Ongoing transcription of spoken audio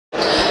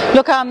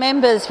Look, our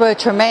members were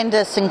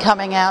tremendous in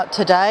coming out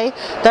today.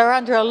 They're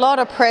under a lot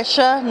of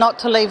pressure not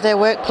to leave their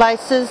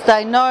workplaces.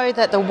 They know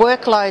that the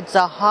workloads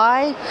are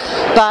high,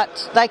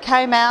 but they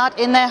came out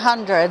in their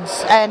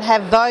hundreds and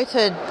have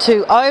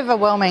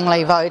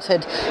overwhelmingly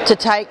voted to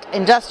take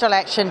industrial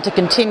action to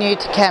continue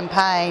to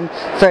campaign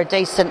for a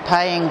decent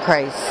pay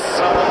increase.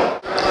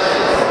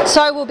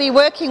 So we'll be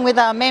working with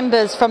our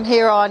members from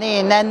here on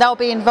in, and they'll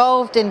be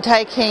involved in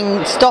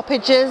taking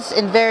stoppages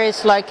in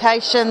various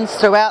locations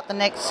throughout the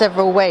next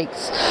several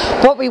weeks.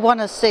 What we want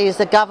to see is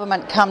the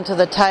government come to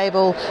the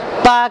table,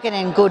 bargain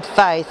in good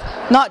faith,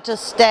 not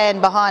just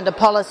stand behind a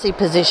policy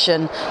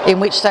position in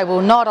which they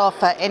will not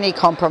offer any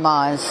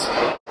compromise.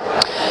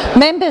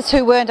 Members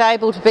who weren't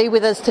able to be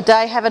with us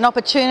today have an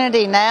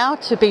opportunity now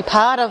to be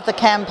part of the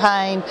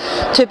campaign,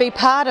 to be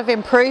part of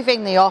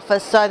improving the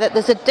office so that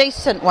there's a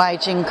decent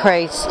wage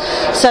increase,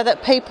 so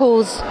that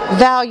people's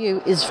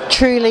value is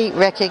truly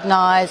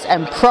recognised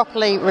and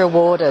properly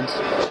rewarded.